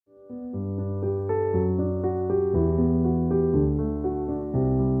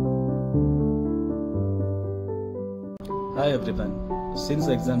Hi everyone. Since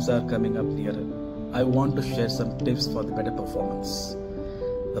the exams are coming up nearer, I want to share some tips for the better performance.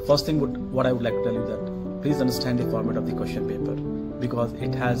 The first thing what I would like to tell you that please understand the format of the question paper because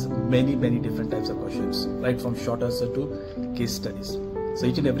it has many different types of questions, right from short answer to case studies. So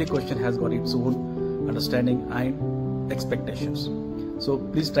each and every question has got its own understanding and expectations. So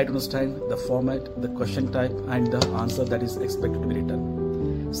please try to understand the format, the question type and the answer that is expected to be written.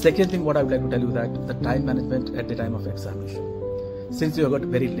 Second thing what I would like to tell you that the time management at the time of examination. Since you have got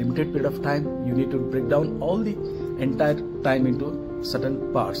very limited period of time, you need to break down all the entire time into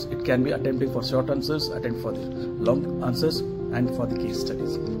certain parts. It can be attempting for short answers, attempt for the long answers and for the case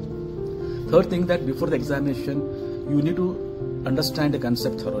studies. Third thing that before the examination, you need to understand the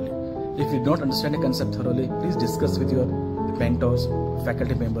concept thoroughly. If you don't understand the concept thoroughly, please discuss with your mentors,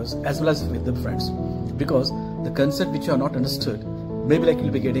 faculty members as well as with the friends, because the concept which you are not understood, maybe like you'll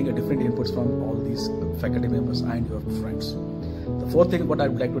be getting a different inputs from all these faculty members and your friends. The fourth thing what I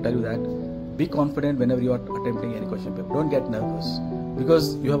would like to tell you that be confident whenever you are attempting any question paper. Don't get nervous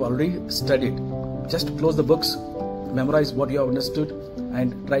because you have already studied. Just close the books, memorize what you have understood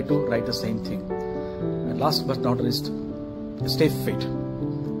and try to write the same thing. And last but not least, stay fit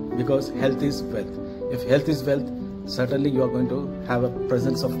because health is wealth. If health is wealth, certainly you are going to have a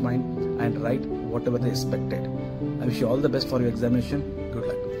presence of mind and write whatever they expected. I wish you all the best for your examination. Good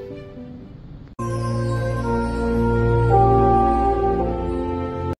luck.